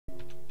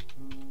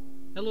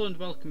Hello and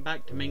welcome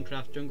back to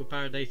Minecraft Jungle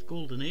Paradise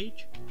Golden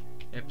Age,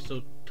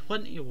 episode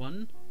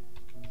 21.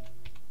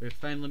 We've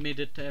finally made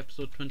it to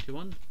episode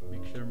 21.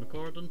 Make sure I'm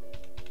recording.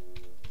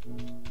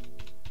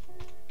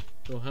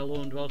 So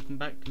hello and welcome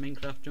back to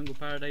Minecraft Jungle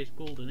Paradise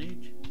Golden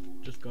Age.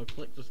 Just gotta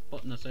click this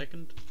button a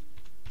second,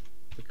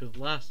 because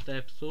last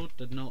episode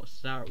did not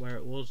start where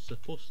it was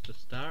supposed to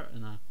start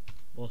and I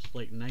lost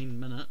like 9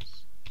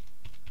 minutes.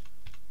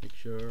 Make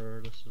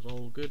sure this is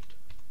all good.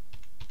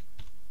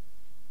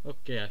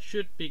 Okay, I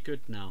should be good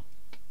now.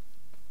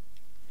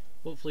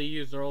 Hopefully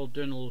you are all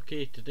doing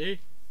okay today,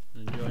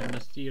 enjoying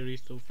this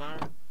series so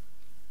far,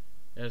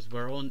 as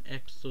we're on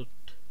episode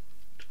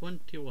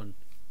 21.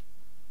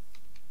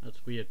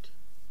 That's weird.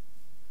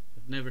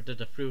 I've never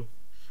did a full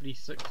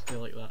 360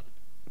 like that.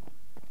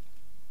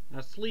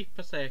 I sleep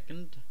a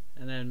second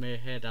and then may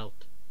head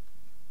out.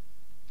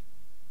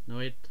 No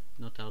wait,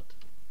 not out.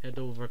 Head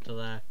over to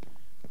the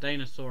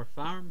dinosaur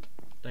farm,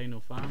 dino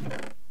farm.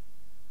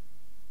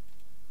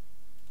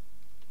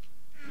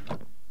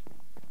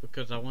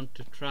 Because I want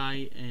to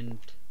try and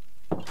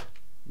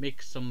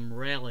make some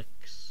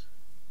relics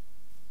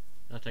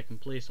that I can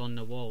place on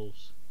the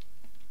walls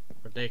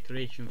for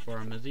decoration for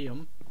a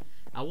museum.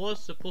 I was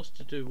supposed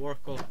to do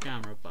work off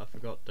camera, but I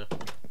forgot to.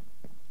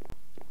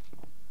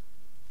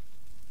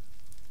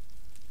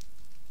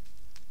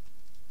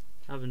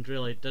 Haven't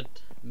really did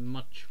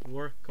much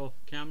work off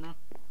camera.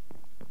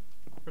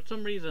 For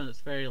some reason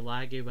it's very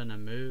laggy when I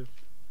move.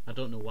 I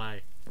don't know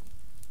why.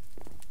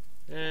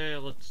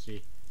 Let's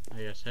see.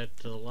 I just head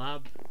to the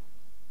lab.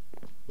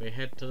 We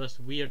head to this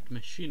weird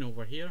machine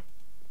over here.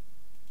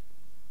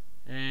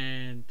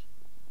 And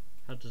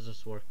how does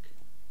this work?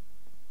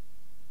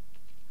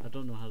 I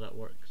don't know how that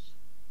works.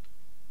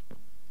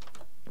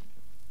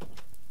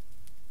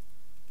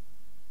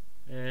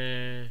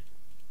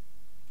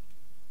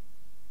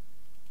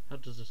 How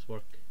does this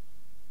work?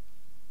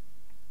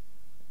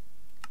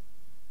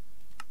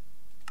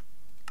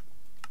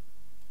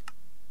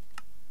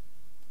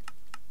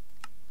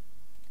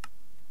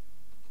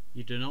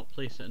 You do not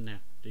place it in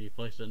there. Do you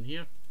place it in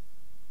here?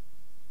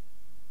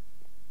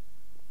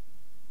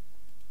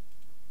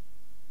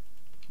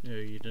 No,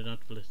 you do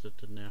not place it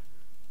in there.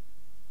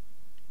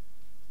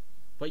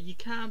 But you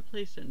can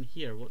place it in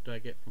here. What do I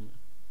get from it?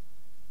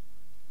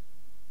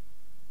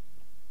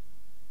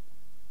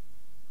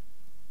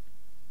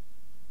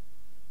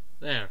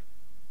 There.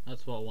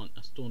 That's what I want.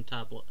 A stone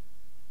tablet.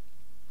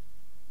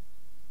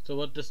 So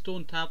with the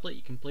stone tablet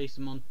you can place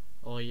them on.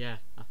 Oh yeah.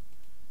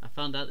 I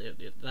found out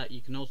that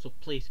you can also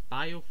place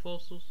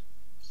biofossils,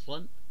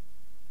 slint.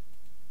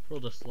 Throw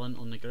the slint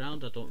on the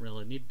ground, I don't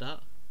really need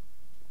that.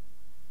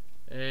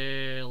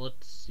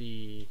 Let's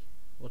see,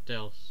 what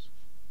else?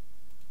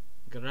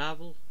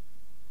 Gravel.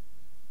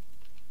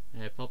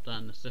 Pop that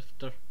in the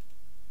sifter.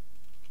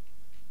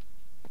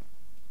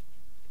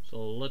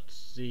 So let's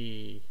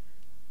see.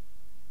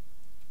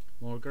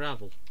 More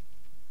gravel.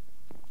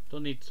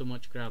 Don't need so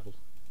much gravel.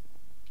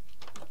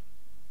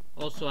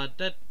 Also I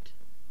did,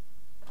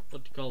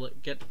 what do you call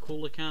it, get the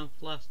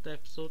coelacanth last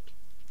episode,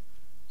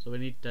 so we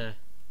need to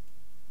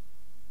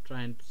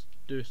try and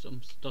do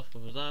some stuff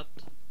with that.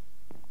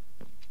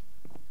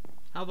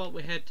 How about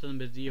we head to the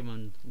museum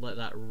and let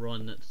that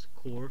run its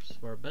course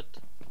for a bit.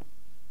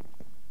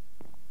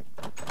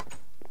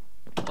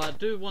 But I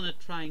do want to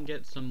try and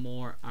get some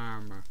more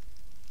armor.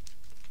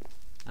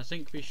 I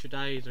think we should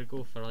either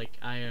go for like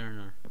iron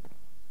or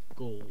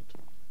gold.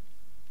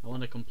 I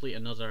want to complete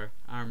another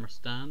armor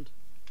stand.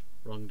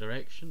 Wrong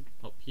direction,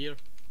 up here.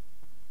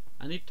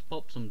 I need to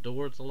pop some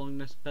doors along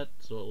this bit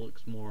so it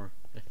looks more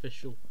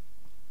official,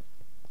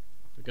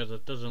 because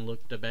it doesn't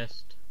look the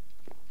best,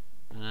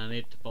 and I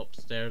need to pop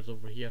stairs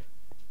over here.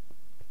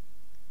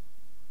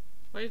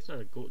 Why is there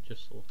a goat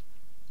just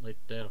right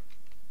there?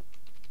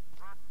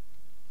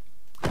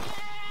 I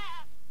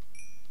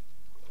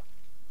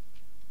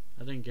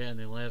didn't get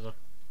any leather.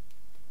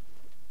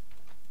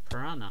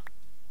 Piranha.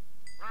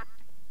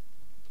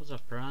 What's a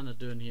piranha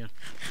doing here?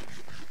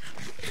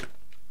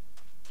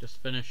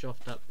 Just finish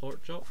off that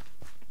pork chop.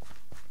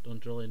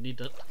 Don't really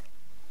need it.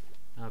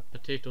 I have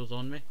potatoes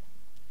on me.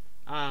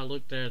 Ah,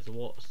 look, there's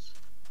what's.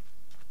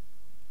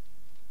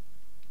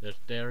 There's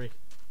dairy.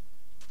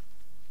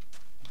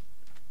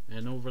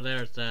 And over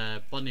there's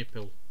a bunny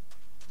pill.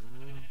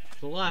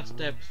 So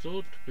last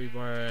episode we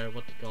were,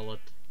 what do you call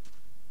it,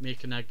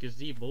 making a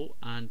gazebo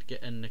and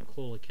getting the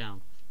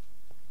coelacanth.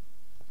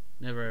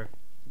 Never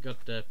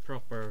got the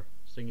proper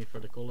thingy for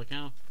the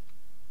coelacanth.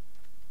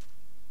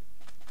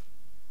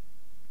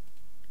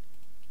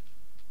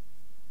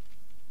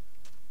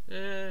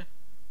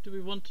 Do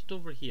we want it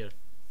over here?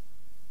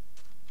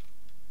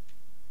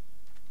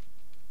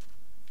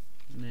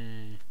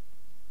 Nah.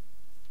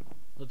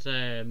 Let's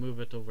move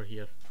it over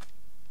here.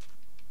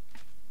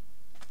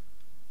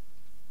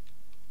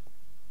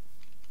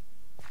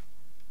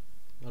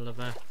 Well, if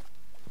I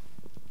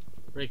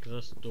break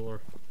this door,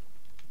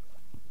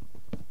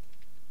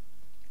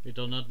 we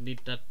do not need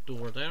that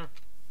door there.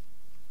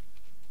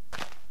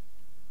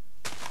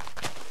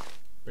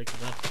 Break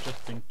that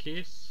just in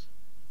case.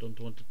 Don't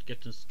want it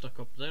getting stuck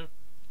up there.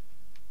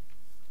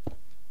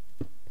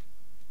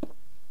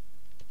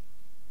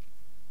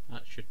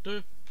 should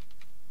do.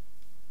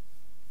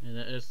 And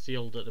it is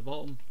sealed at the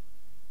bottom.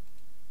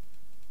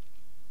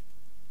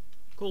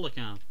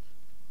 Coelacanth.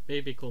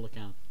 Baby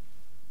coelacanth.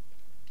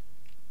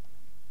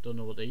 Don't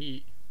know what they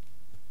eat.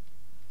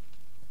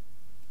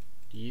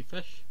 Do you eat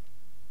fish?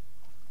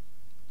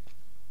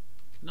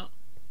 No.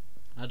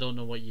 I don't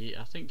know what you eat.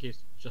 I think he's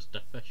just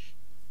a fish.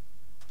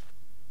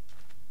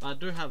 But I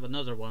do have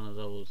another one of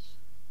those.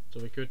 So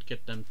we could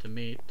get them to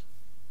mate.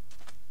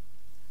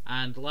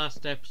 And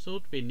last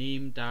episode we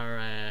named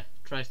our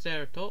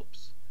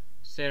Triceratops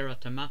Sarah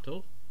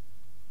Tomato.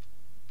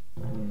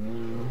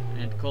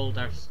 And called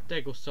our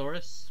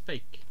Stegosaurus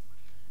Fake.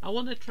 I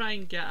want to try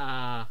and get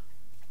a,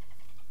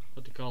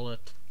 what do you call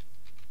it,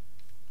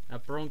 a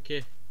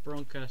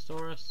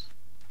Bronchosaurus,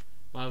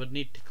 but I would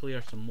need to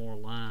clear some more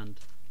land.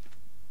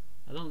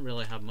 I don't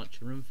really have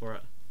much room for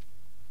it.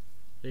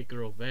 They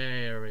grow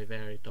very,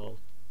 very tall.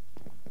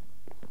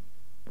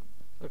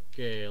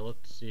 Okay,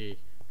 let's see.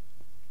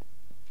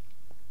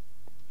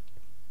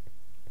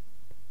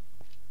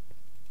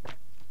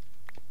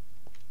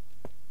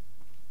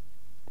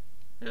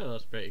 Yeah,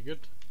 that's pretty good.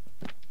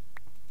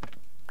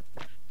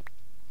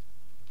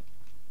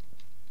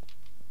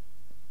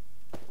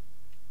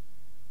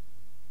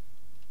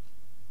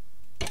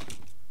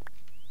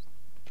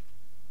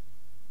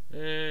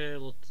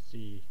 Let's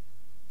see.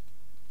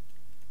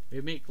 We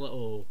make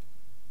little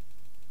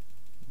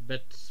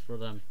bits for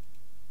them.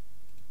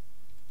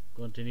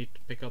 Going to need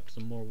to pick up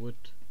some more wood.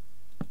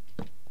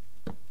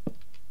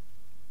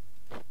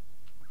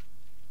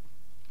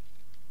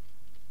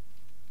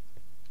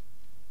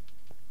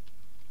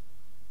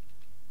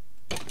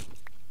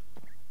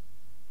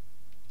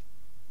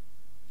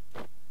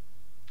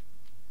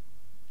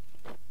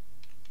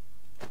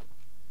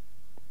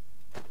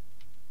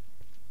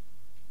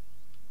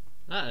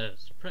 That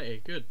is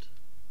pretty good.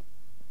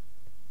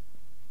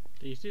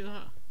 Do you see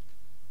that?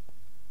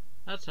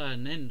 That's a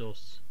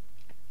Hernandez.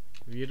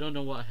 If you don't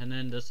know what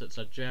Hernandez, it's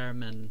a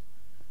German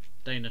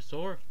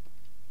dinosaur.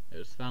 It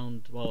was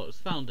found, well, it was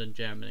found in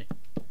Germany.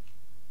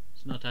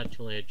 It's not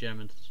actually a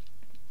German,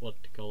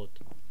 what to call it,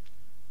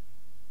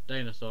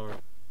 dinosaur.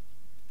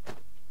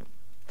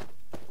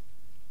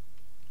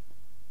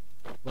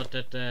 But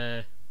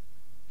it,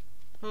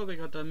 oh, we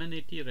got a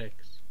mini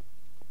T-Rex.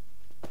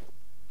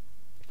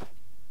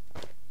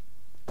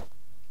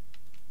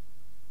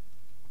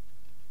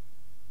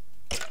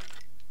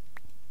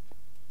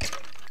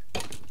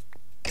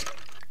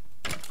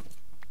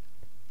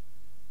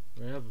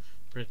 We have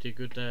a pretty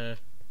good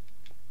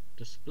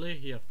display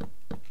here.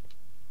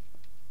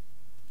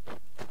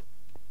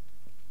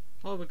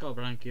 Oh, we got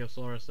a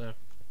Brachiosaurus there.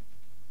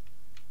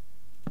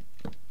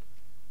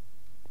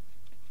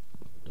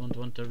 Don't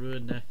want to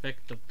ruin the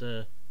effect of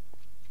the,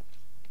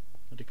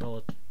 what do you call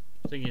it,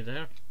 thingy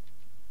there.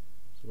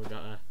 So we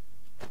gotta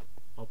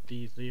up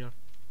these there.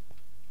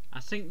 I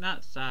think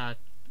that's a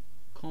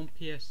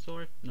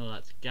Compiosaurus. No,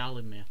 that's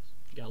Gallimimus.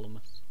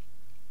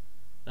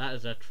 That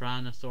is a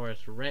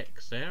Tyrannosaurus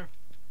Rex there.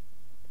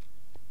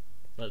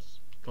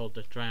 That's called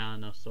the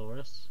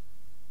Tyrannosaurus.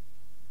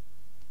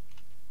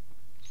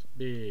 It's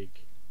big.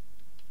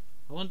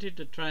 I wanted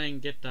to try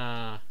and get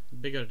a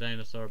bigger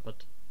dinosaur,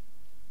 but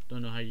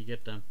don't know how you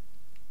get them.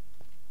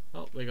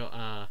 Oh, we got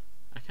a,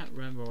 I can't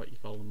remember what you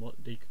call them.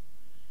 What do you,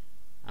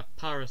 a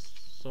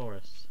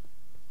Parasaurus.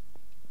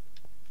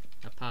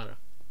 A para.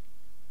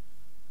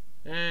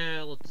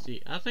 Let's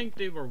see. I think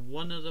they were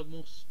one of the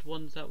most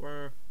ones that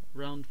were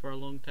around for a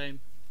long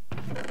time.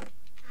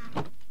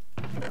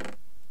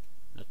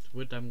 That's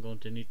wood I'm going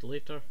to need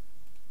later.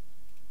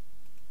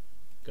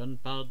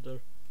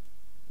 Gunpowder,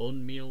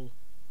 bone meal.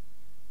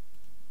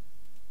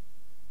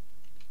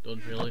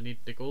 Don't really need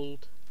the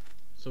gold.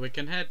 So we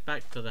can head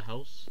back to the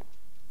house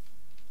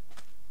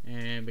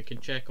and we can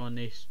check on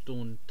these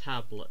stone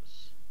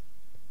tablets.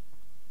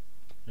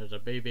 There's a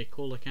baby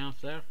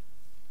coelacanth there.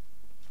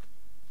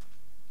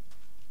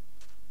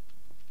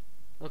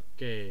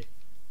 Okay.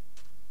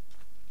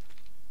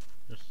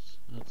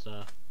 That's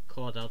a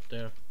cod out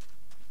there.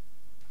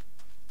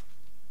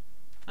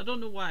 I don't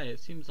know why it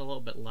seems a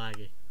little bit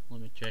laggy.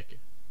 Let me check it.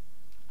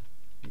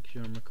 Make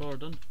sure I'm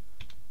recording.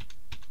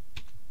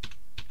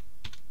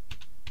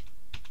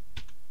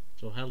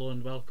 So hello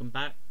and welcome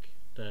back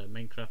to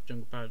Minecraft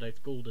Jungle Paradise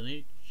Golden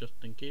Age, just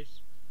in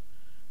case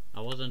I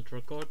wasn't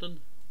recording.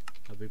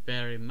 I'd be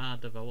very mad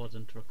if I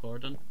wasn't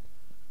recording.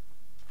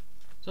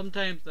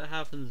 Sometimes it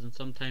happens and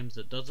sometimes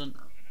it doesn't,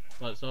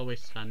 but it's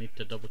always I need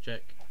to double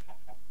check.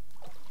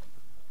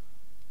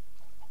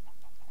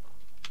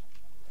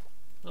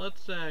 Well,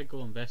 let's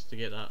go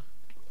investigate that.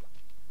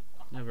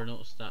 Never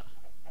noticed that.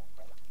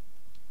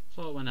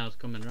 Saw it when I was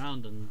coming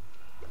around and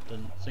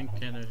didn't think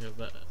anything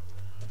of it.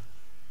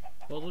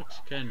 Well, it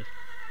looks kind of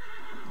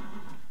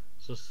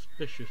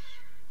suspicious.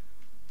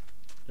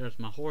 There's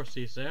my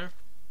horses there.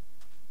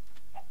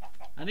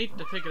 I need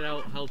to figure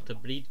out how to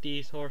breed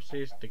these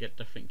horses to get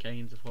different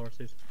kinds of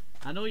horses.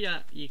 I know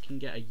you can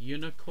get a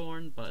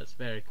unicorn, but it's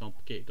very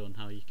complicated on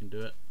how you can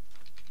do it.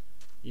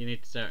 You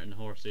need certain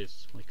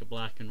horses, like a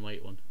black and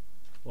white one.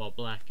 Well,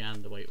 black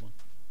and the white one.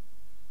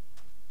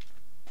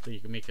 So you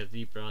can make a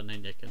zebra and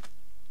then you can...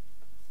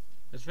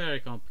 It's very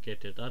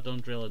complicated. I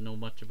don't really know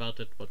much about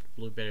it, but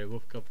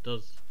Blueberrywolfcub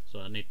does, so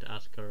I need to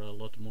ask her a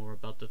lot more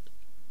about it.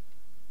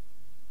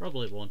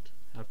 Probably won't.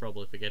 I'll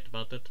probably forget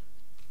about it.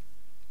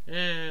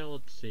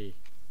 Let's see.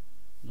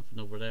 Nothing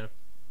over there.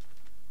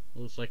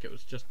 Looks like it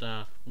was just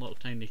a little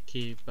tiny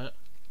cave bit.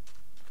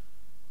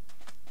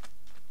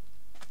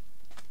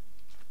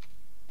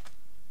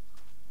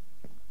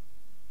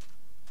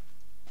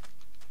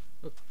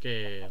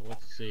 Okay,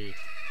 let's see.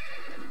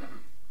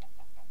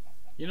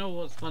 You know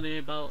what's funny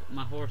about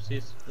my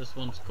horses? This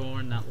one's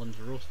corn, that one's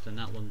roast, and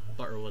that one's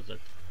butter wizard.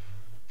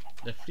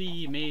 The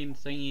three main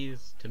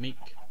thingies to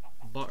make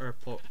butter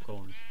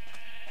popcorn.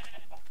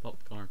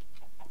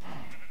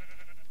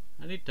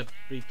 I need to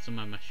breed some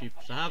of my sheep.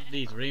 So I have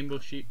these rainbow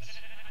sheeps.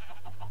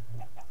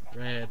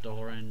 Red,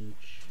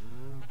 orange,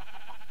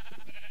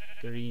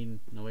 green,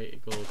 no wait,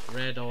 it goes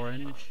red,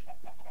 orange,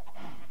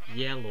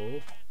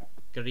 yellow,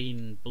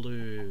 green,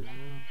 blue,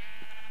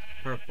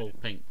 purple,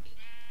 pink.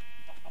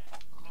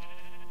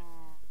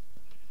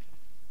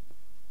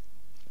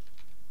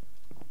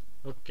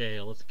 Okay,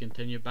 let's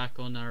continue back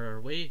on our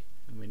way,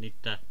 and we need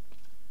to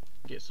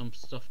get some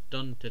stuff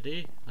done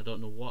today. I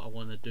don't know what I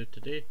want to do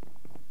today.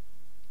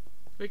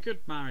 We could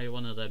marry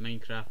one of the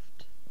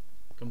Minecraft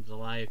comes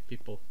alive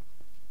people.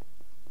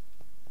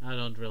 I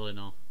don't really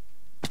know.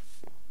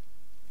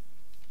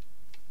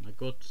 My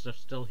goats are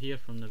still here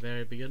from the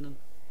very beginning.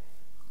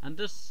 And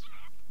this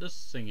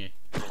thingy.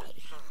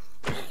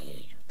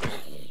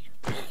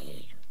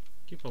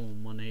 Keep them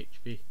on 1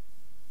 HP.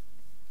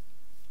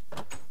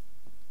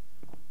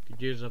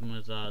 Could use them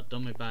as a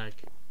dummy bag.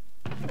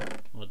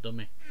 Or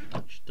dummy.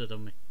 Just a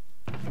dummy.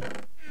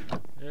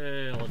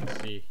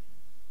 Let's see.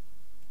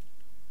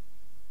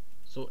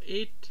 So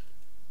 8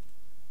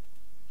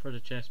 for the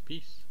chest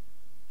piece.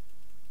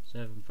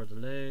 7 for the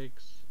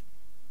legs.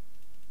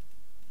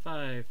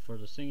 5 for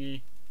the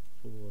thingy.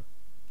 4.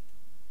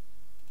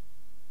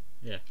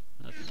 Yeah,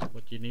 that's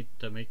what you need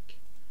to make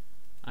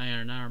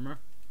iron armor.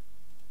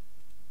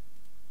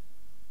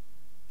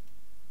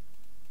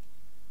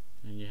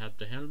 And you have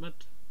the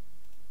helmet.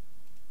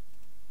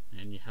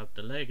 And you have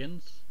the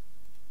leggings.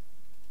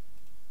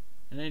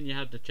 And then you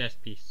have the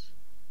chest piece.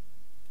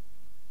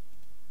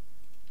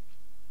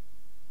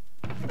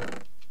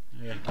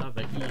 I have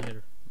an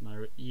ear.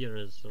 My ear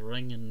is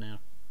ringing now.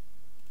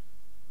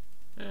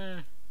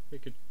 We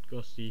could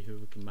go see who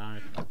we can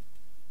marry.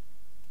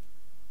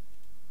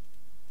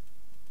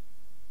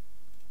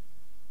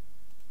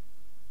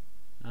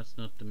 That's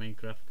not the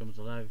Minecraft comes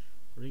alive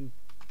ring.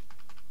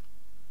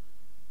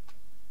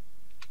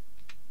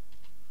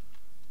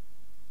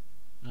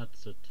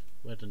 That's it.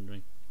 Wedding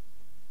ring.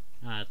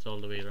 Ah, it's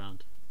all the way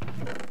around.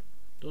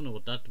 Don't know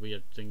what that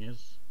weird thing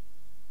is.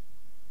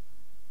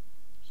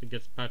 I think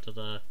it's part of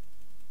the...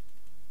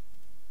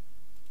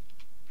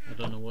 I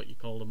don't know what you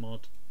call the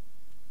mod.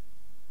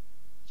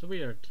 It's a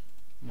weird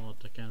mod,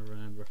 I can't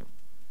remember.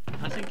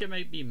 I think it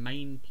might be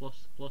Mine++.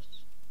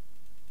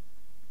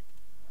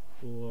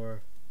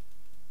 4,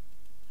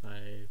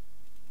 5,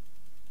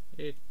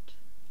 8,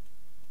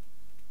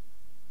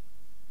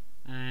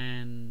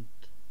 and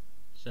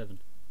 7.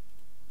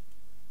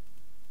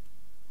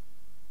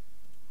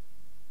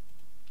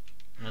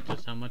 That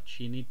is how much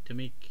you need to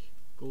make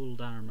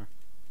gold armor.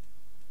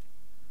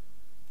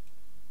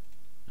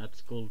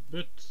 That's gold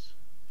boots.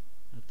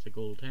 That's a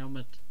gold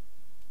helmet.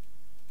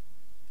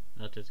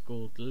 That is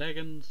gold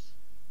leggings.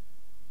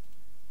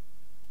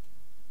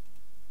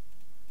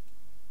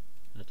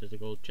 That is a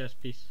gold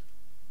chest piece.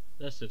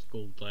 This is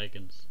gold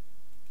leggings.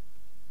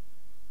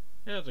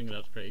 Yeah, I think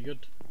that's pretty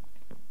good.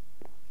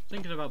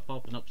 Thinking about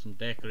popping up some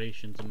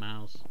decorations in my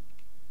house.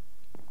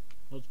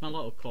 Well, it's my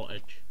little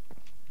cottage.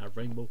 A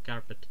rainbow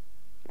carpet.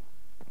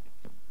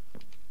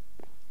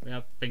 We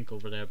have pink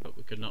over there, but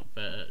we could not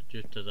fit it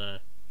due to the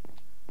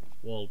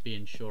wall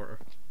being shorter.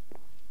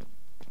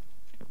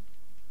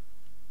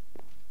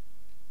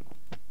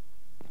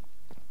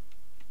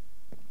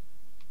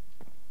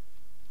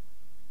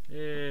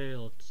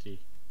 Let's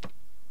see.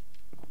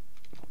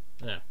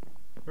 There.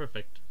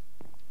 Perfect.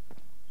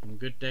 Some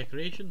good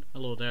decoration.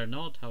 Hello there,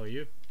 Nod. How are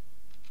you?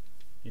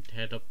 Need to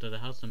head up to the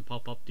house and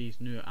pop up these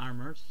new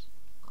armors.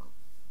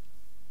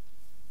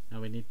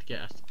 Now we need to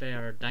get a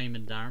spare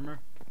diamond armor.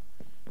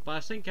 But I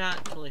think I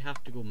actually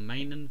have to go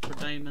mining for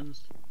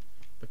diamonds,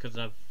 because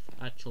I've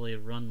actually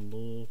run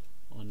low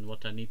on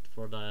what I need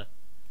for the,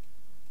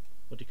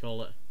 what do you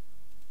call it,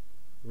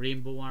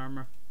 rainbow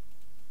armor.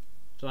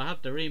 So I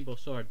have the rainbow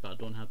sword, but I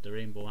don't have the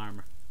rainbow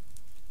armor.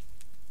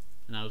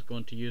 And I was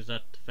going to use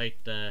that to fight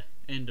the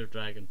ender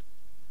dragon.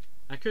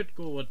 I could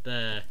go with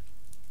the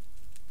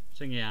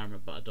thingy armor,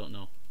 but I don't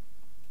know.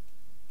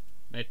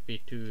 Might be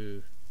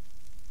too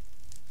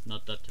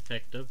not that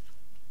effective.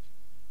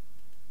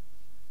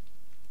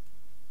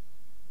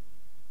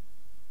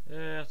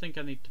 I think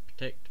I need to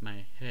protect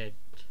my head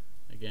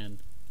again.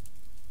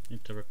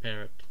 Need to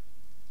repair it.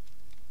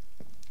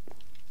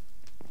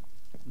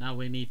 Now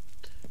we need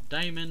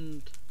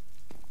diamond.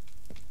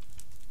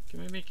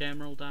 Can we make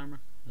emerald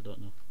armor? I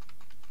don't know.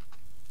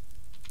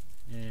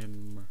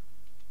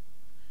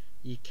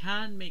 You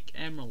can make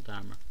emerald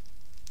armor.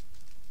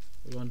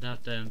 We're going to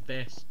have to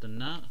invest in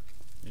that.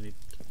 We need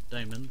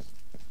diamonds.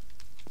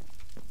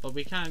 But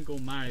we can go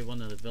marry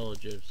one of the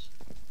villagers.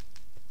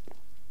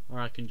 Or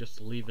I can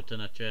just leave it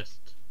in a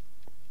chest.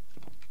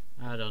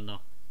 I don't know.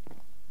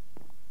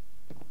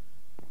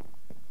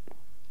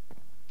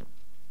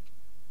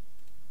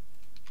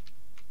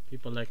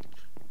 People like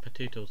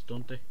potatoes,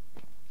 don't they?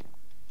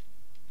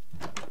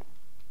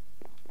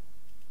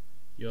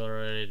 You're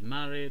already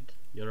married.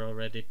 You're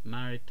already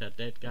married to a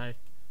dead guy.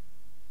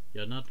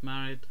 You're not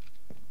married.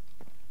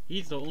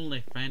 He's the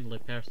only friendly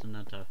person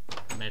that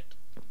I've met.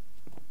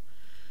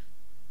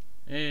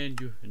 And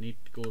you need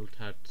gold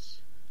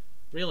hearts.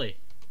 Really?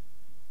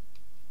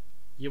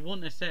 You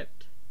won't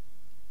accept?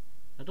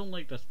 I don't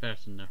like this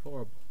person, they're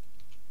horrible.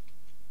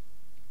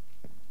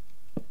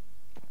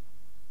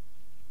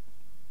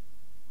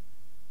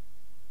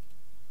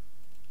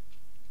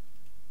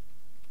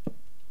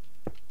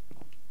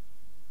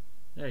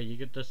 There, you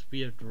get this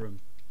weird room.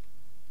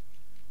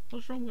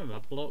 What's wrong with my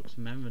blocks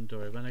in my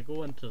inventory? When I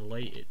go into the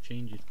light it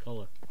changes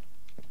colour.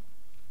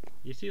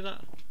 You see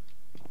that?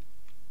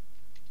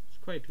 It's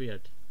quite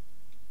weird.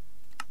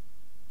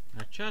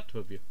 I chat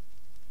with you.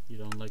 You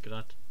don't like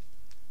that?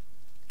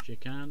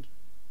 Shake hand.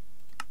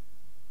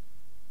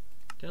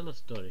 Tell a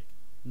story.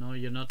 No,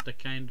 you're not the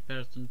kind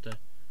person to...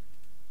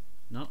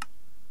 No.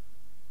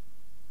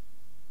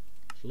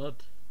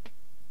 Flood.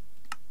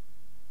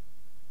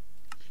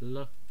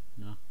 Flood.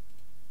 No.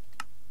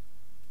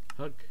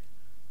 Hug.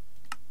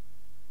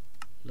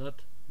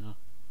 Flood. No.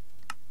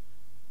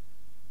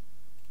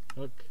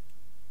 Hug.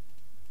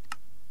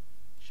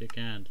 Shake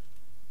hand.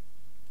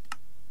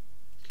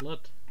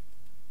 Slut.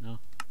 No.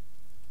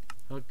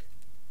 Hug.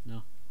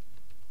 No.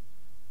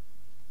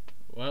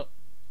 Well,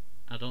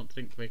 I don't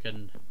think we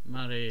can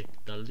marry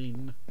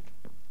Darlene.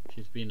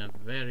 She's been a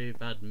very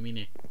bad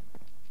meanie.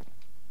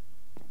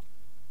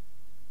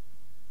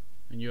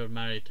 And you're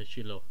married to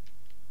Shiloh.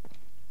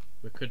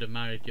 We could have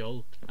married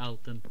you,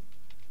 Alton,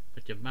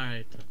 but you're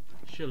married to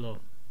Shiloh.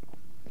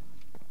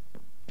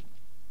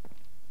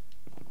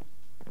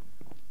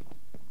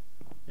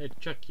 Hey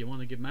Chuck, you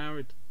want to get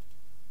married?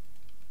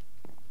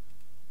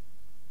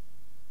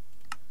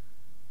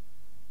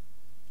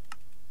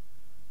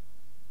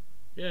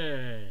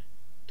 Yeah,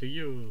 to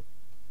you.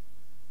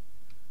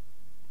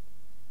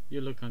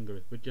 You look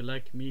hungry. Would you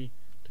like me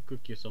to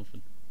cook you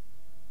something?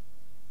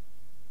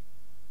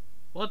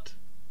 What?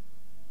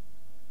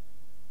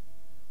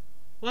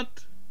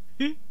 What?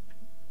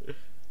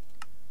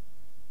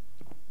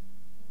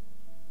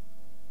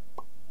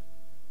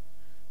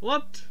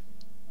 What?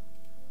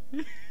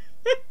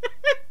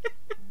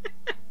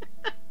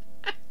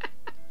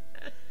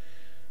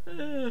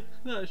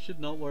 That should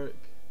not work.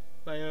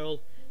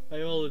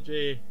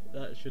 Biology,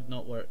 that should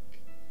not work.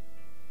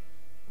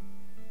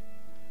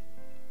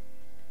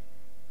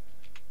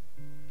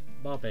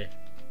 Bobby.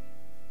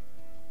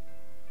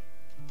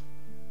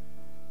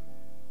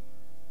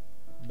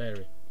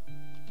 Berry.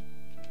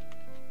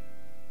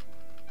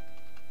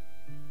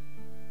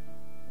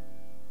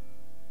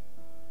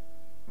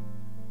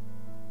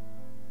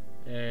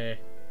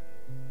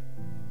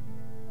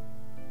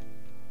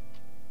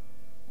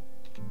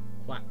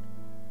 Quack.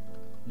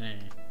 Nah.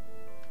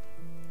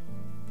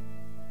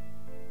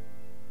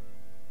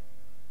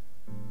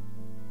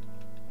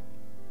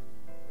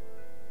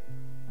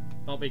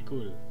 Bobby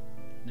cool.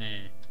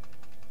 Nah.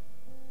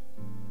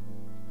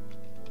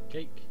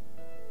 Cake.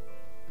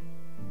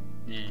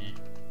 Nah.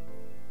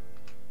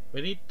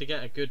 We need to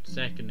get a good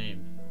second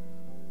name.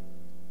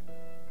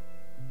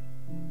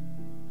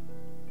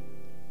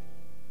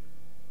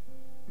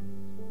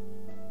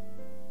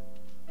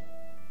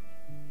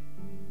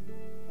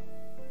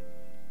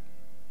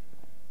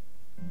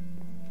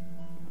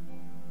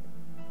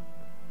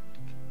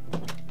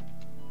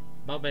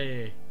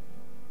 Bobby.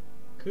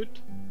 Could?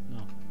 No.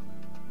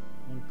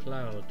 On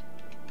Cloud.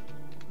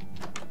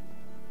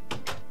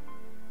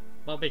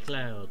 Bobby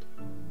Cloud.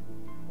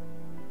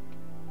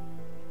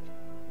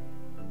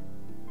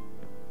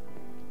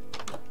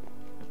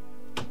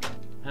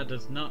 That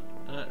is not.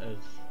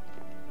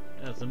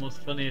 That's the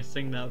most funniest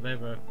thing that I've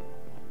ever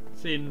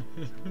seen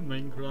in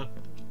Minecraft.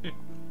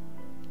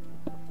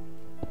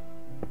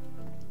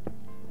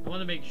 I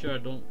want to make sure I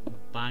don't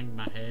bang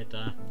my head.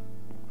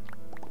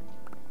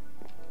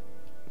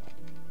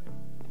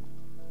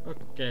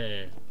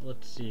 Okay,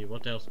 let's see,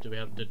 what else do we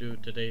have to do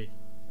today?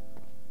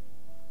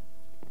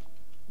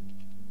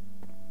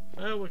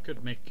 Well, we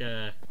could make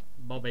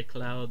Bobby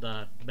Cloud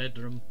a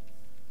bedroom.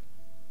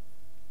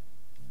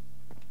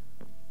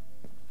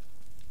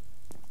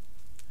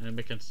 And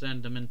we can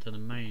send him into the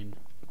mine.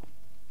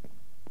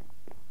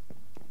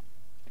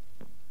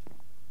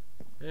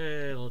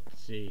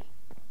 Let's see.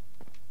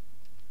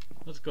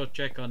 Let's go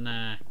check on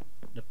the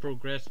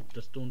progress of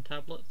the stone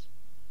tablets.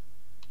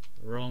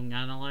 Wrong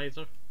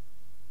analyzer.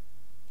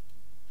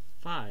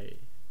 5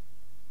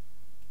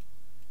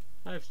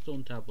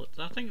 stone tablets.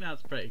 I think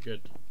that's pretty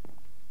good.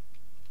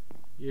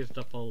 Used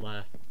up all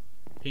the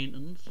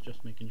paintings,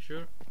 just making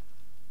sure.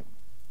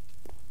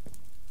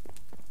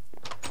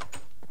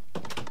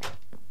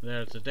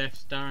 There's a Death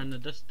Star in the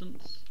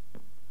distance.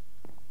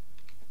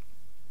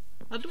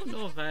 I don't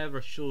know if I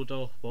ever showed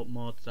off what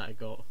mods that I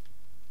got.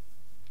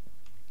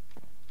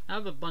 I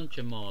have a bunch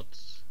of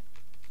mods,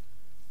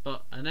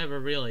 but I never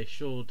really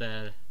showed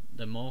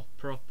them off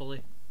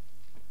properly,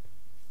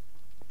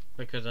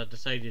 because I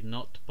decided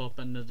not to pop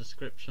in the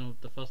description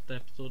of the first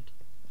episode,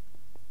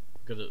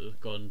 because it was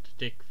going to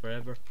take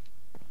forever,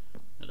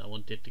 and I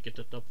wanted to get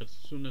it up as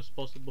soon as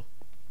possible.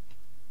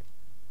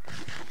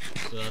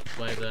 So that's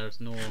why there's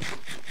no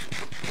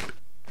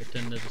it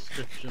in the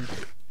description.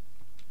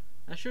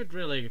 I should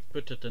really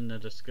put it in the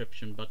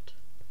description, but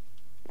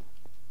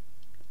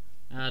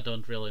I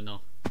don't really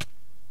know.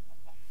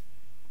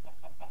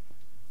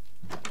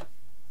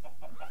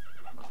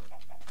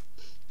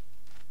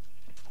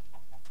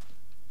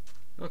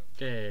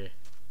 Okay,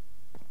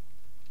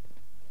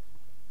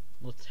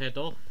 let's head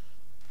off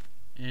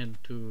and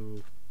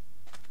to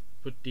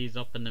put these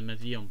up in the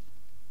museum.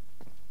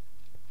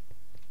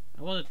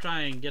 I want to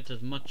try and get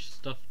as much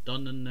stuff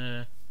done in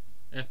the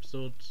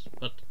episodes,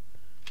 but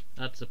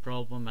that's the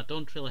problem. I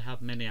don't really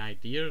have many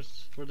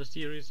ideas for the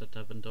series that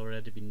haven't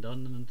already been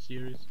done in the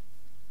series.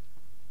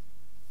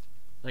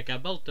 Like, I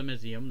built the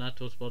museum,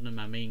 that was one of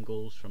my main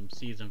goals from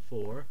season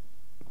 4.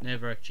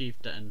 Never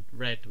achieved it in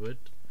Redwood.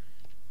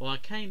 Well, I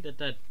kinda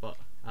did, but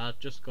I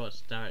just got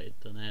started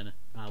and then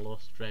I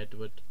lost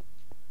Redwood.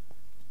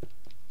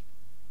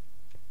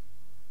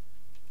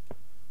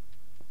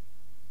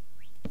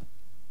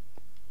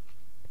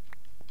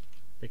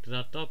 Pick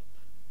that up.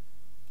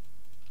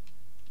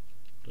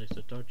 Place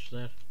the torch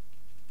there.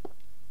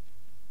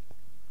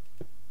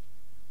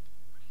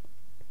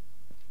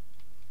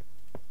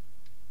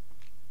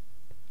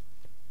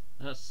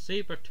 That's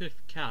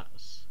saber-toothed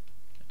cats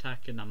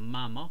attacking a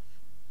mammoth.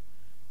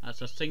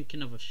 That's a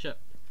sinking of a ship.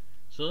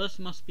 So this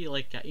must be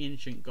like an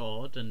ancient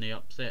god and they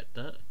upset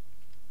it.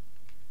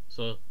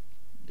 So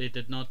they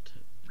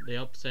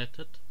upset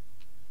it,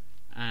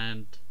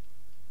 and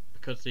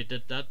because they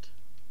did that,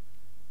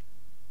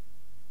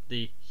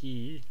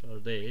 he or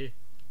they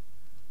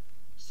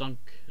sunk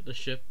the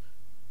ship.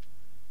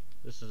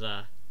 This is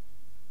a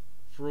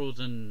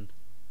frozen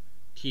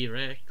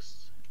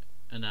T-Rex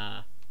and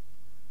a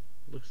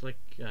looks like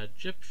an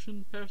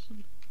Egyptian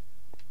person.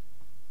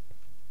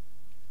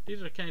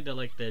 These are kinda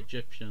like the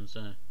Egyptians.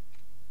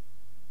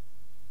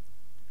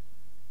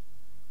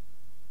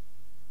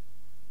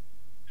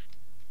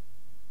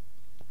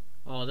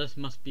 Oh, this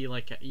must be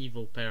like an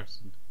evil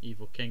person,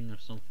 evil king or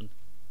something.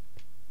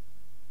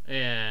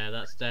 Yeah,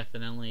 that's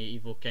definitely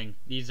evil king.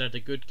 These are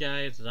the good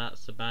guys,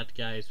 that's the bad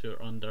guys who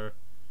are under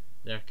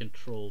their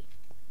control.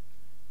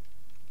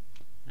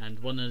 And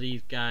one of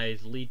these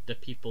guys lead the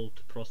people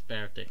to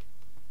prosperity.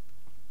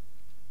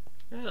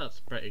 Yeah, that's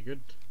pretty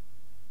good.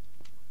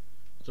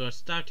 So I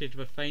started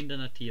with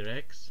finding a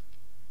T-Rex.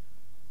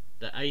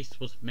 The ice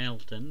was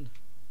melting.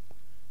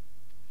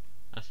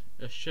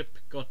 A ship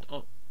got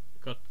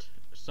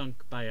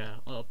sunk by a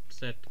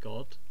upset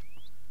god.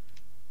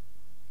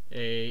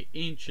 A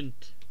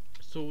ancient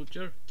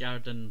soldier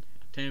guarding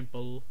a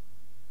temple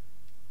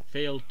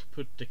failed to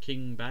put the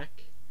king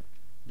back.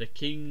 The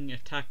king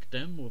attacked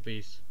them with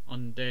his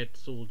undead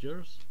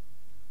soldiers,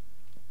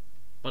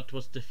 but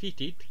was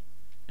defeated,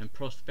 and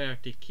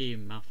prosperity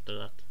came after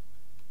that.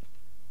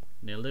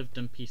 And they lived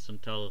in peace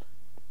until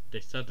they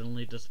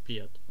suddenly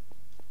disappeared.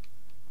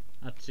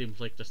 That seems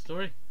like the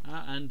story.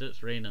 And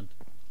it's raining.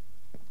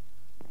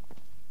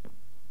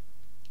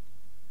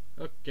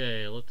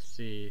 Okay, let's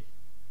see.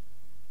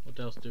 What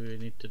else do we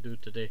need to do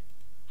today?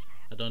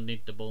 I don't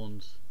need the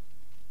bones,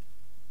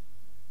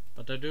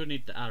 but I do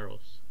need the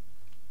arrows.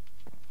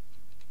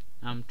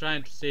 I'm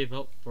trying to save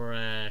up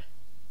for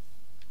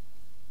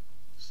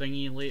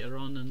singing later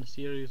on in the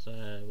series. What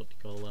do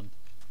you call them?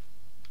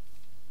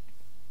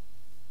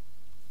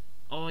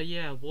 Oh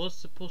yeah, I was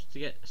supposed to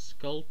get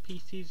skull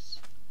pieces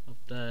of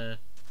the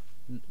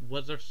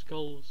wither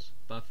skulls,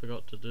 but I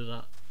forgot to do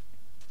that.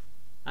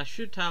 I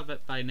should have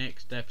it by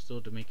next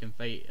episode and we can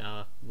fight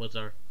a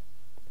wither,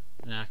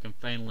 and I can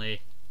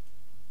finally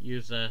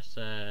use this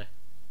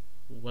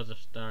wither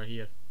star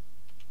here,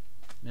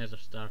 nether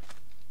star.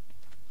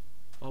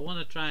 I want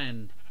to try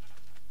and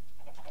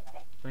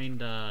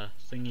find a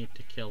thingy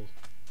to kill.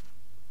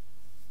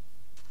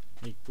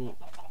 Hey, go.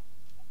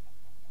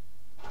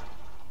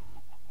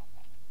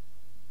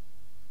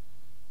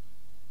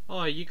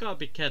 Oh, you gotta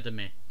be kidding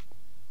me.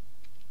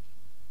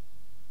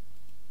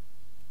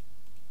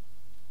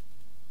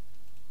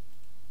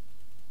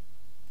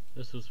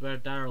 This was where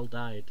Daryl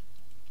died.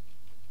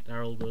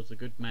 Daryl was a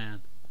good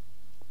man.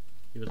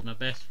 He was my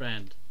best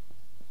friend.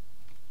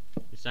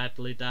 He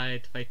sadly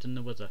died fighting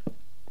the wither.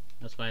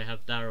 That's why I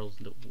have Daryl's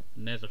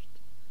nether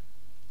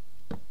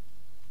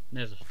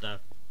star.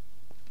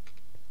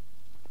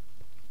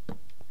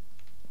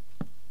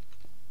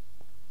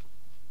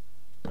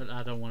 But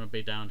I don't want to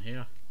be down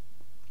here.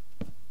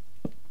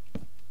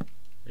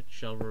 It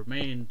shall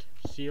remain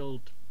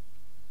sealed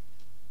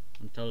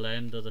until the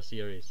end of the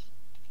series.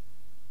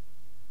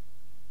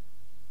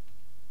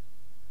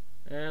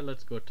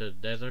 Let's go to the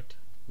desert.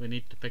 we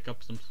need to pick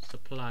up some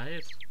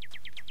supplies.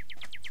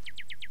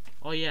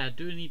 Oh yeah, I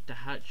do need to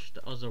hatch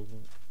the other,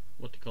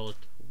 what do you call it,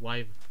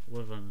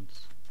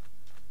 wyverns.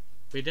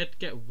 We did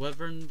get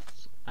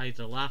wyverns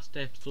either last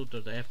episode or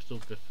the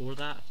episode before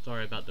that.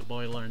 Sorry about the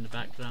boiler in the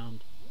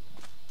background.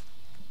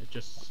 It's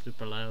just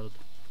super loud.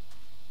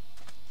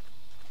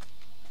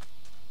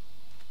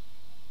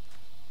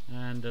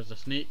 And there's a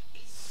snake.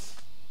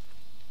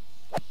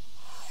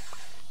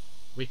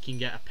 We can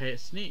get a pet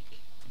snake.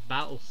 A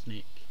battle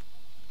snake.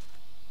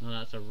 No,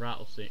 that's a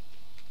rattlesnake.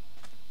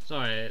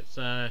 Sorry, it's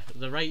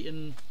the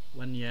writing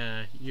when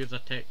you use a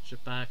texture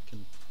pack,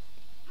 and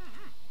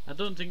I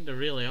don't think they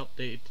really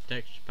updated the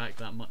texture pack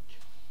that much.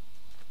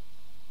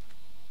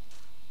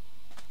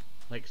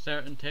 Like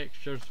certain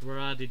textures were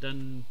added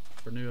in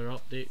for newer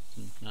updates,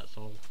 and that's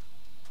all.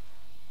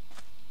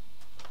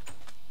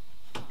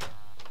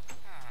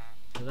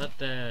 Is that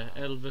the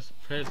Elvis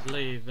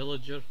Presley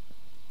villager?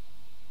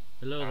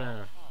 Hello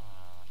there.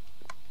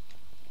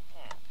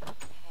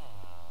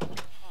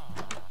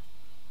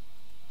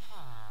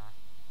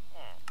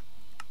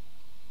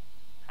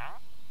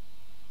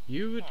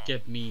 You would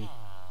give me.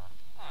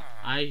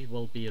 I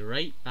will be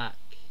right back.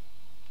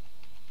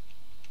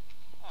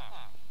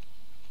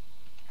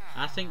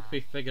 I think we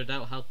figured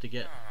out how to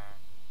get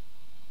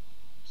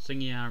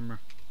singy armor,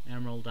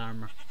 emerald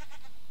armor.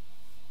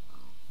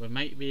 We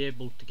might be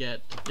able to get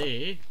it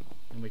today,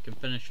 and we can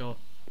finish off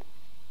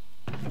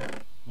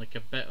like a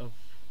bit of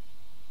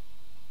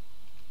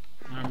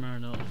armor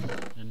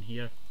in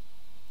here.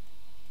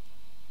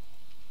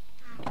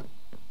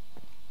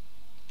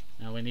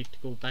 Now we need to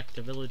go back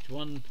to village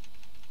 1.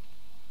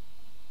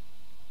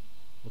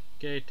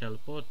 Okay,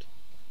 teleport.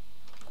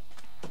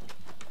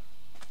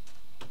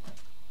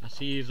 I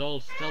see he's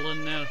all still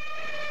in there.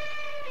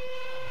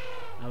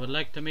 I would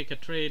like to make a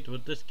trade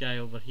with this guy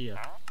over here.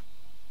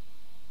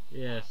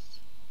 Yes,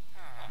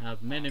 I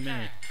have many.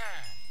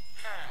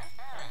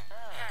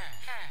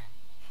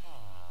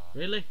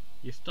 Really?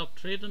 You stopped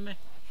trading me?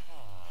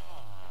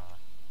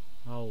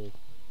 Oh,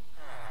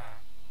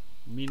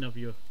 mean of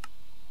you.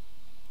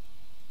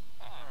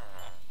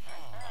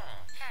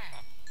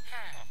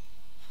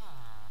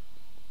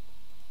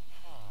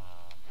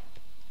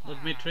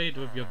 Let me trade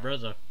with your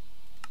brother.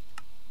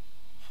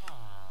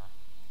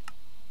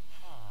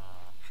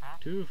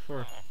 2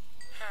 for...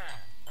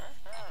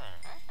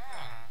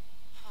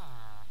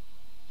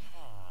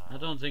 I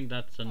don't think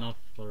that's enough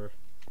for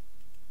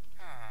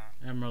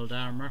emerald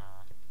armor.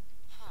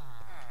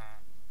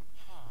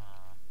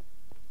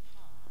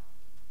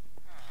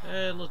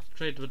 Let's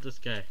trade with this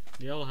guy.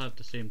 They all have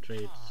the same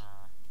trades.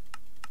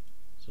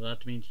 So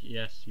that means,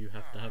 yes, you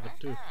have to have it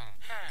too.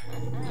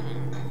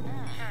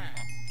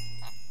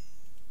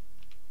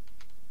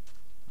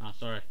 Ah,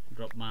 sorry,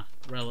 dropped my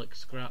relic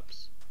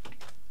scraps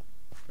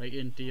right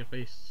into your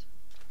face.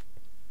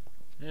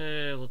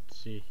 Let's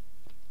see.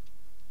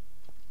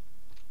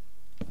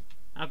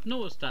 I've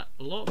noticed that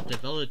a lot of the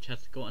village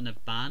has gotten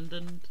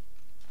abandoned,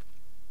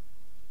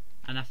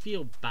 and I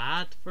feel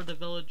bad for the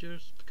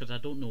villagers because I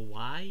don't know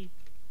why.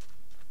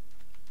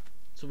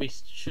 So we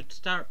should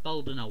start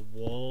building a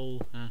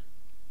wall. I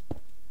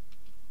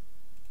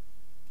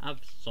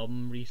have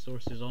some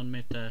resources on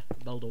me to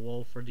build a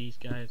wall for these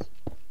guys.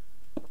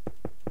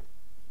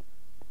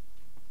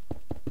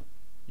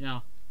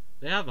 Yeah,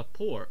 they have a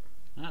port.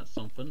 That's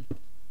something.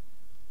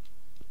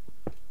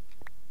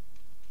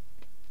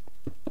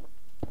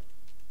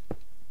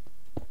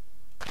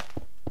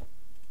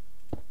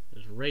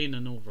 It's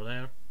raining over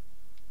there.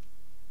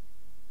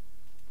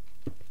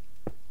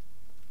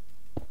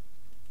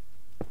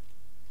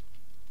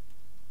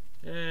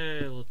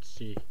 Let's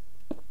see.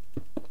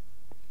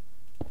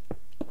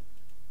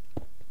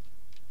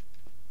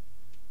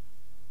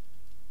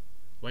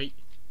 Wait,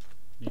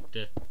 need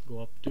to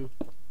go up too.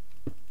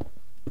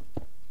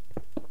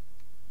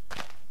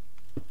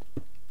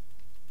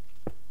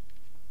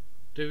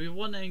 Do we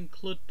want to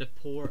include the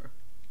port?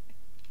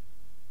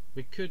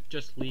 We could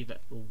just leave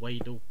it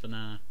wide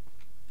open,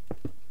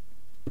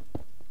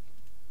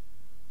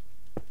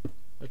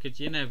 because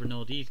you never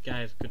know, these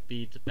guys could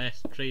be the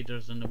best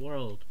traders in the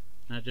world,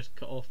 and I just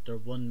cut off their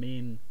one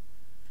main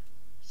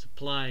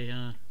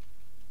supply.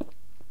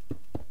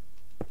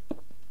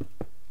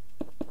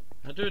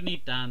 I do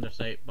need the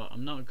andesite, but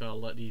I'm not gonna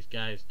let these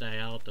guys die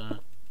out. So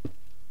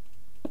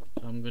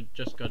I'm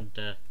just going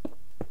to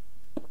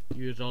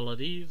use all of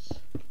these.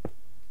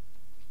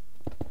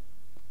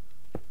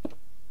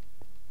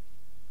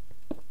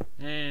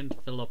 And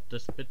fill up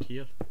this bit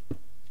here.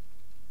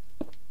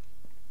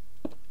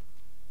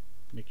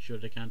 Make sure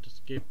they can't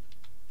escape.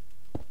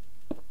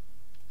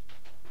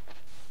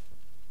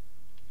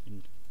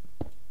 And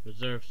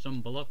reserve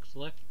some blocks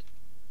left.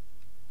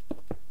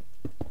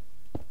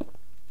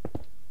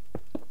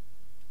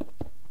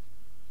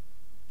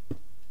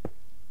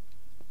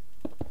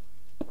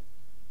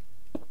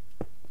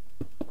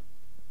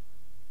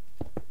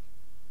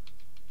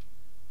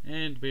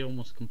 And we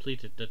almost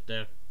completed it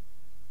there.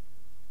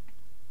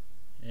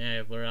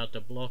 Yeah, we're out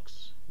of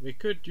blocks. We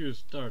could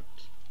use dirt.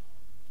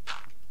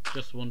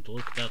 Just won't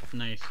look that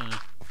nice,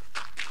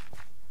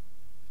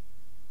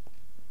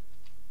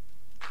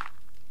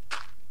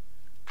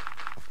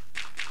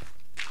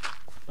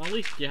 At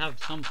least you have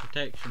some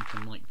protection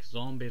from like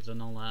zombies and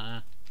all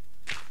that.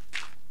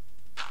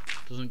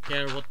 Doesn't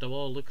care what the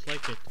wall looks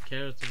like, it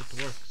cares if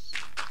it works.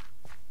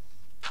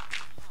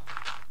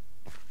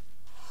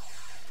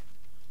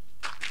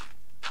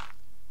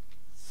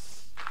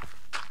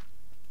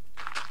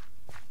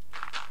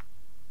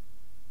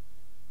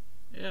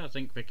 Yeah, I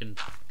think we can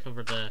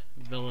cover the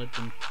village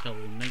until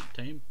night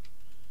time.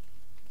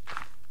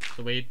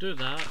 So we do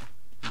that,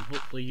 and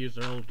hopefully you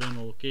are all doing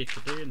okay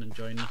today and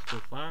enjoying this so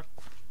far,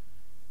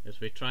 as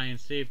we try and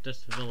save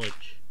this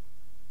village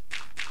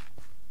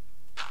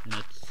and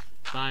its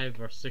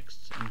 5 or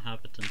 6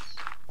 inhabitants.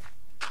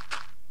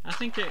 I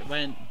think it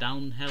went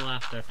downhill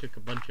after I took a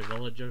bunch of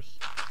villagers.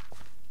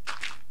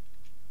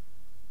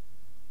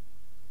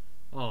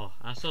 Oh,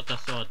 I thought I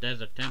saw a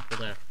desert temple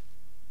there.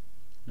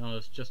 No,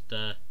 it's just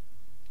a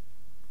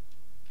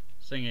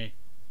thingy.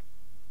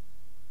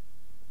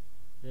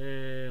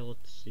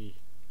 Let's see.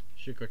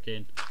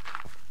 Sugarcane.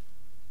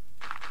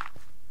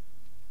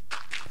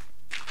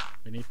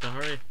 We need to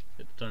hurry.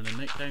 It's turning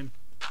night time.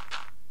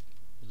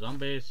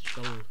 Zombies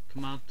shall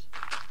come out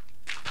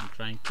and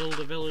try and kill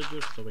the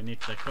villagers, so we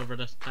need to cover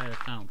this entire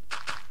town.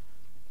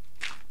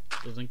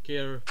 Doesn't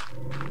care.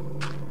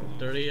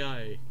 Dirty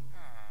eye.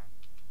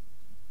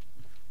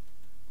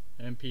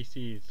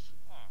 NPCs.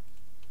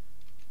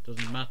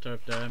 Doesn't matter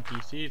if they're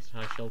NPCs,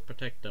 I shall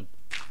protect them.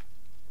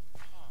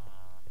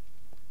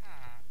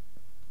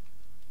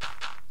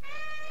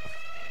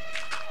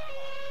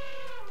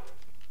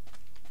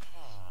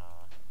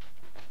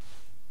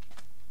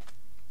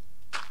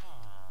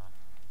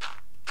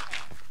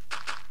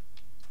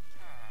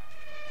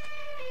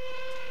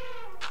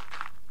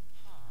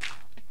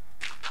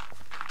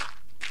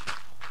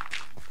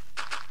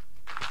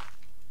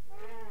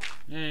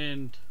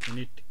 And we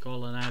need to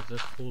colonize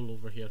this hole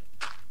over here.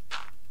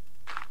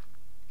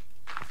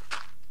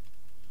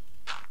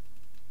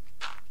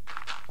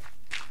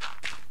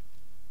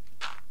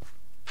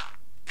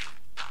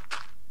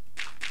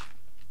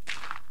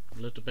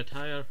 A little bit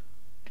higher.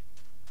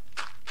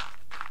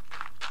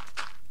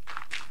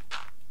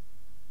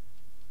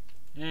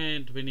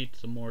 And we need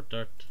some more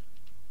dirt.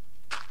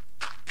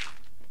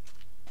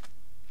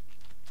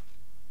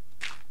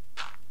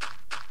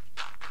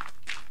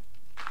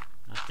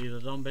 I see the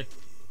zombie.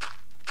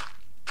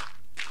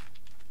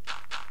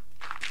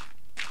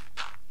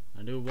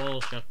 A new wall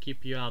shall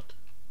keep you out.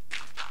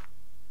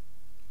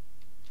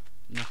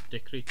 Nasty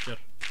creature.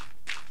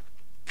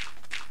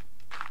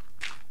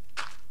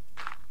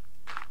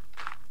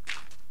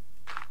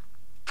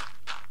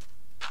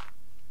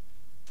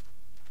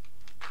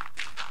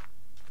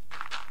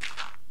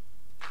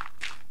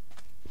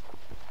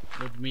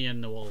 With me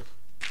in the wall.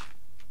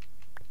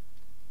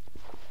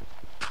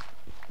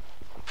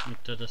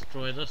 Need to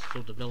destroy this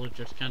so the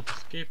villagers can't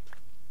escape.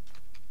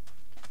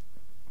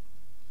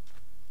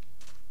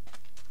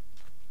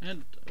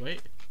 And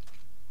wait,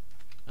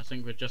 I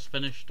think we just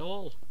finished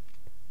all.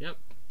 Yep.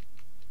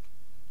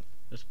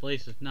 This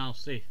place is now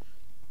safe.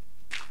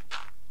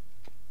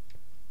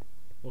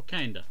 Well,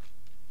 kinda.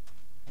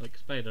 Like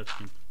spiders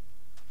can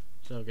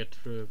still get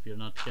through if you're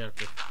not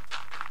careful.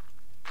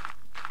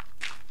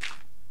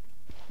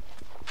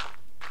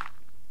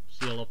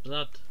 Seal up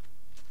that.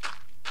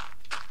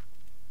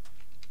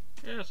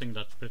 Yeah, I think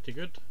that's pretty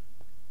good.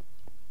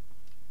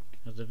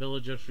 Has the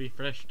villagers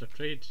refreshed their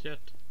trades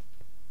yet?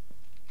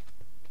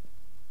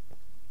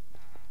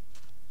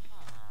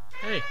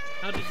 Hey,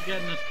 how did you get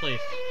in this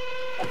place?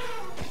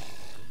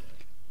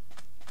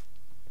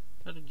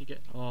 How did you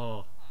get...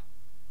 Oh.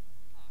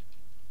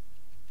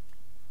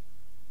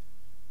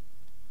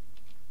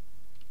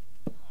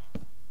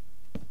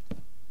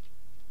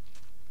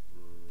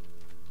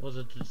 Was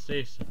it as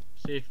safe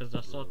as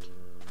I thought?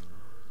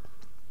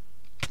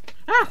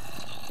 Ah!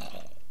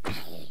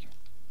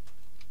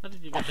 How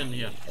did you get in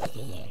here?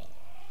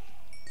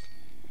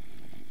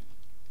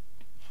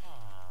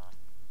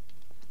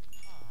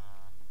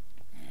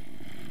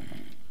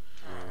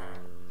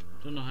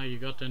 Don't know how you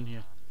got in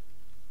here.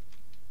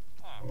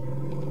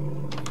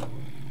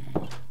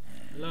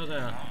 Hello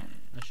there.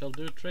 I shall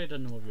do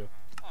trading with you.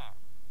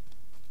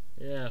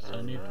 Yes,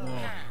 I need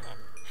more.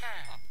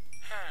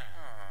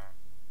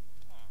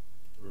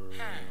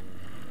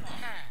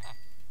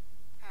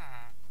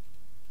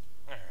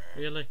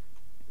 Really?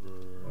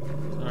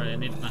 Sorry, I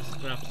need my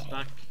scraps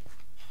back.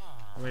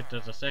 Wait,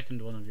 there's a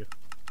second one of you.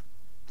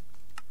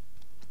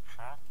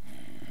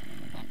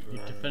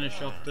 Need to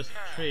finish off this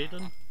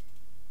trading.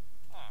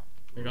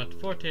 We got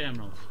 40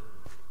 emeralds.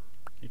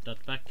 Need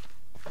that back.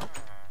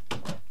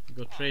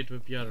 Go trade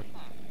with your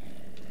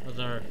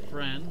other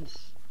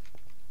friends.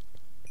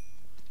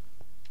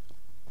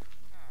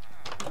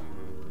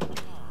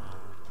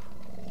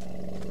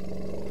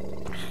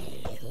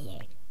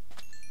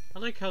 I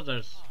like how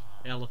there's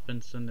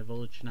elephants in the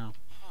village now.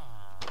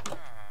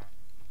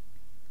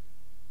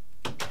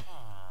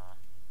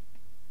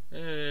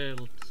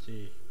 Let's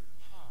see.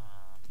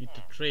 Need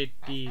to trade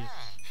these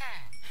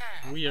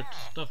weird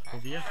stuff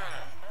with you.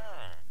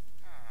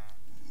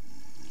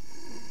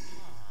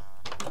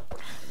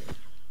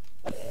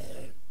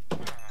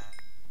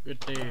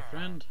 Good day,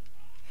 friend.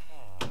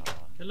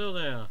 Hello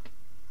there.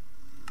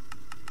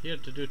 Here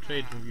to do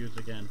trade reviews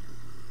again.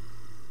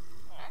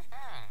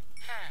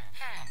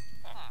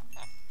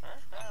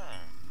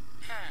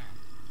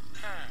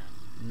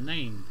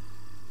 9.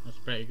 That's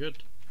pretty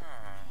good.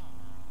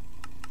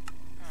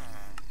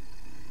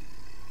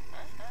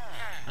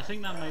 I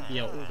think that might be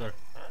an ogre.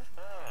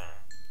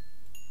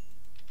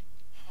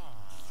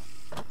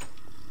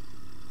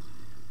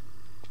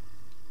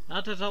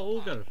 That is an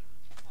ogre.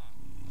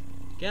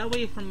 Get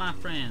away from my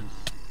friends.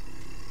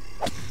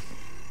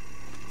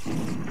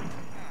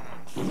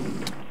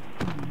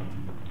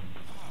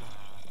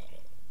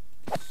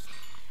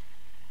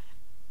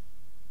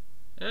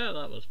 Yeah,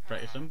 that was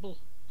pretty simple.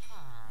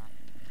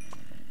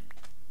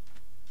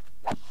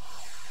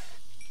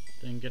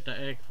 Didn't get the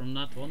egg from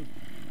that one.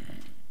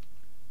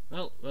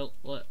 Well,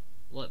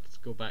 let's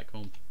go back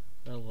home.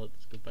 Well,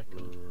 let's go back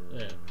home.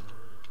 There.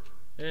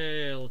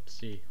 Hey, let's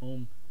see.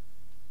 Home.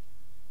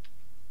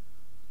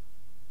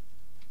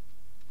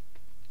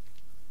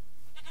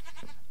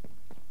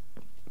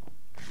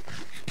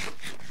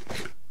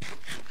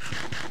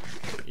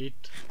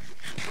 Eat.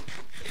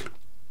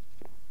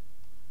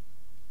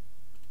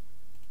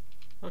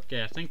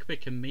 Okay, I think we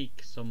can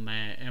make some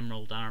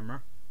emerald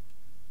armor.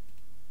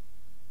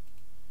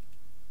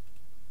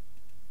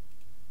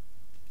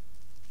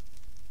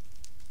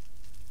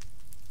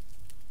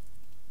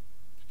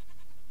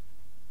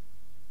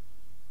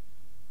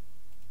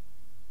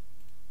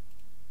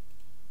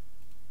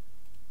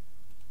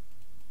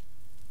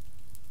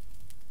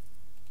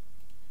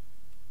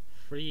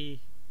 Free.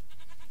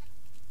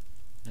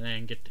 And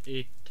then get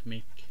 8 to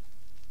make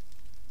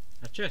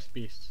a chest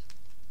piece.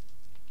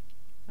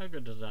 How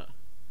good is that?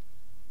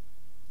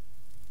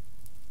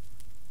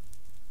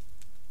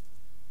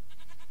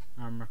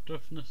 Armor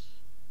toughness.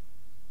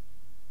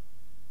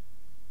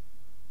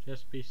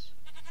 Chest piece.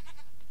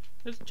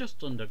 It's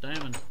just under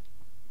diamond.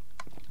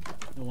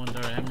 No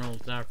wonder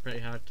emeralds are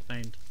pretty hard to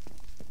find.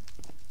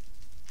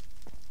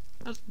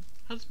 Has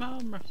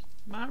my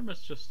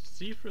armor's just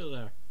see-through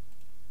there.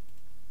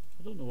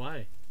 I don't know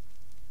why.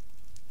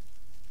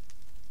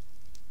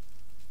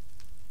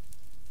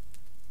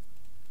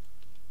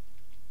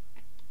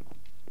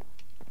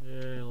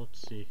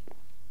 Let's see.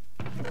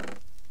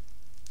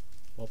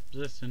 Pop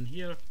this in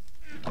here.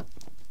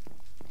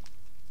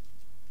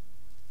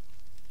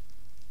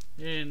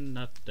 And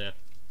that there.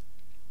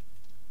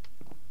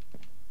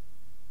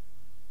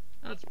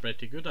 That's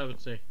pretty good, I would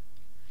say.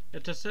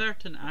 At a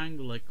certain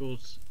angle it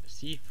goes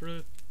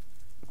see-through.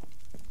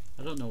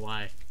 I don't know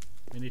why.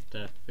 We need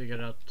to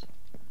figure out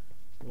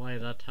why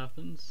that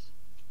happens.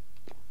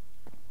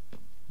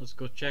 Let's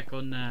go check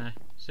on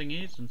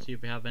thingies and see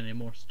if we have any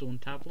more stone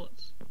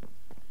tablets.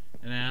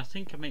 And I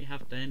think I might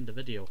have to end the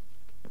video.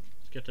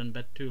 It's getting a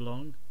bit too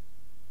long.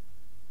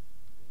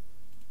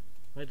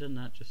 Why didn't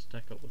that just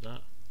stack up with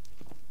that?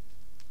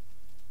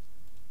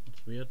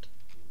 That's weird.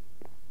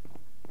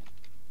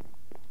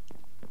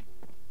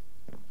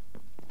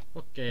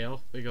 Okay,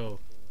 off we go.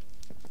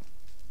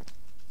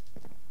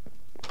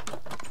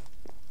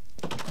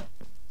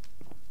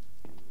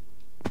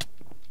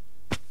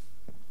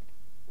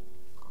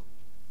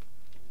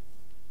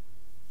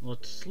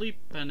 Let's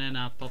sleep and then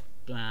I'll pop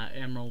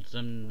emeralds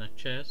in the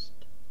chest.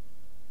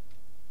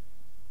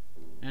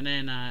 And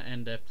then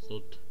end the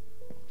episode.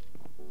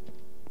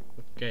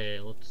 Okay,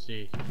 let's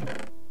see.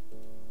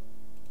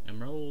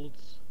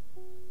 Emeralds.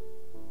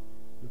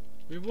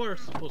 We were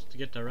supposed to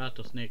get the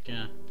rattlesnake,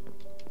 yeah.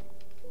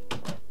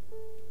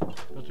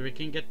 But we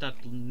can get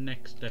that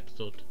next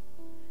episode.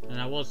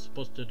 And I was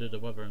supposed to do the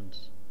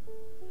wyverns.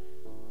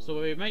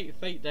 So we might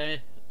fight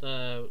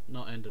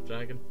not end the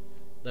dragon,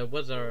 the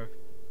wizard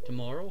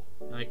tomorrow.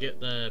 I get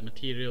the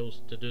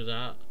materials to do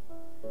that.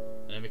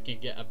 And then we can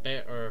get a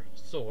better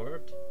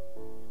sword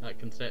that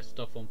can set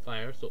stuff on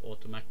fire, so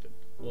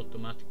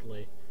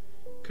automatically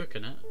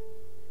cooking it.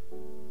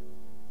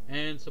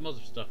 And some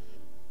other stuff.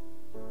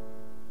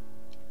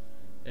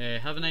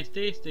 Have a nice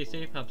day, stay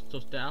safe, have a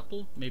toasted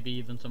apple, maybe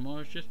even some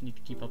oranges. Need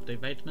to keep up the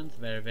vitamins,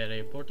 very very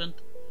important.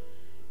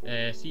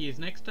 See you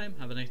next time,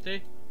 have a nice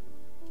day.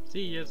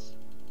 See yous.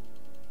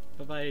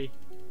 Bye bye.